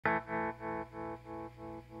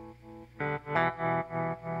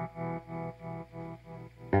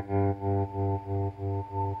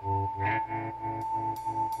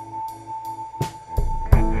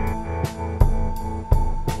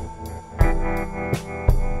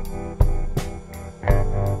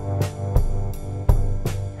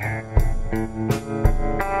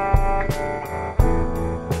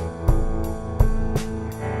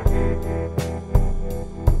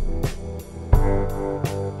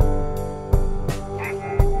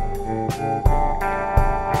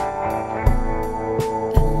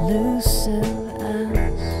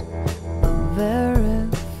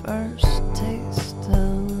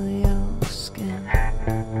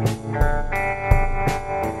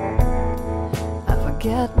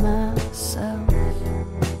forget myself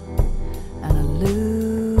and I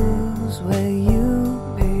lose where you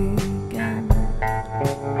began.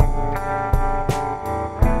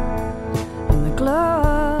 In the glow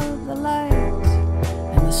of the light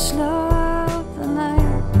and the slow of the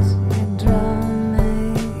night, you draw me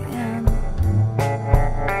in.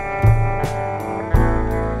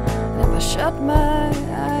 And if I shut my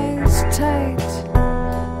eyes tight,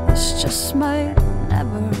 this just might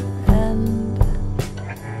never end.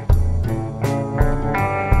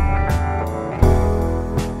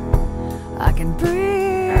 I can breathe,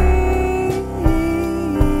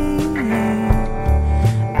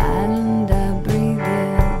 and I breathe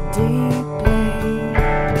it deeply.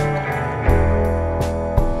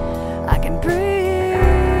 I can breathe.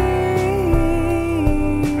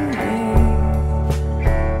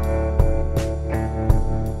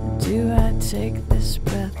 Do I take this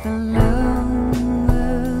breath alone?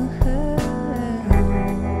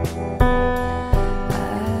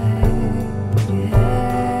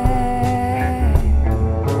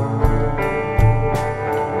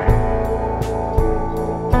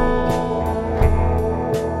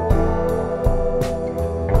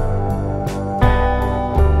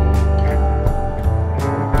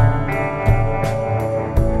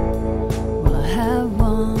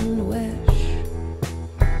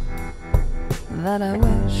 That I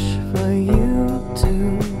wish for you to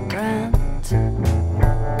grant.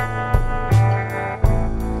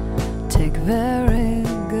 Take very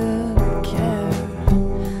good care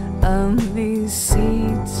of these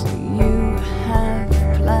seeds you have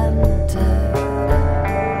planted.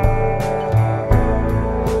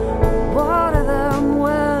 Water them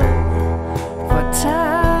well, for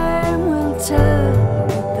time will tell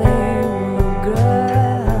what they will grow.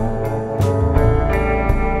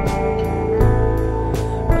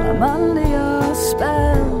 I'm under your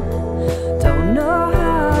spell, don't know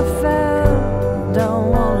how I felt, don't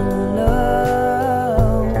wanna know.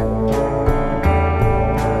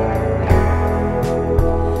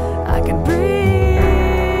 I can breathe,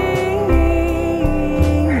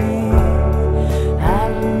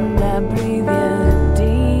 and I breathe it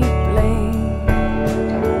deeply.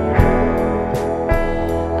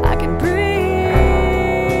 I can breathe.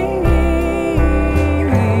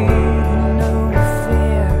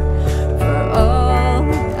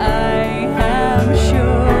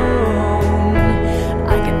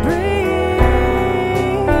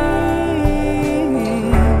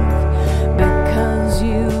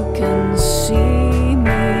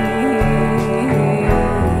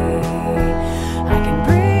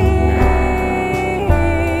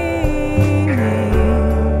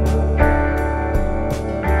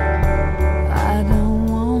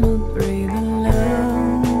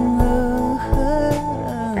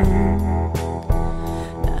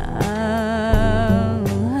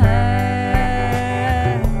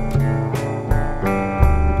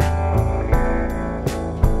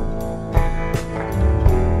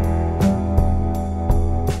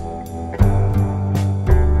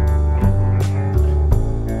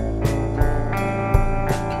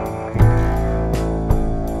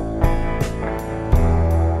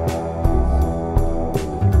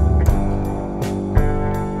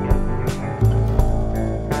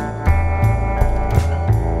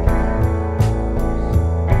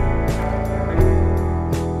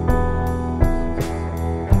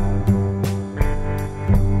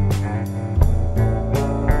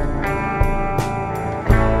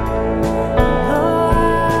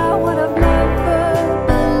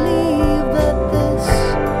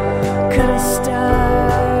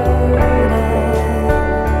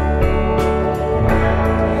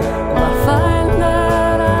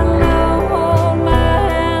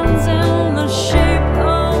 Shit.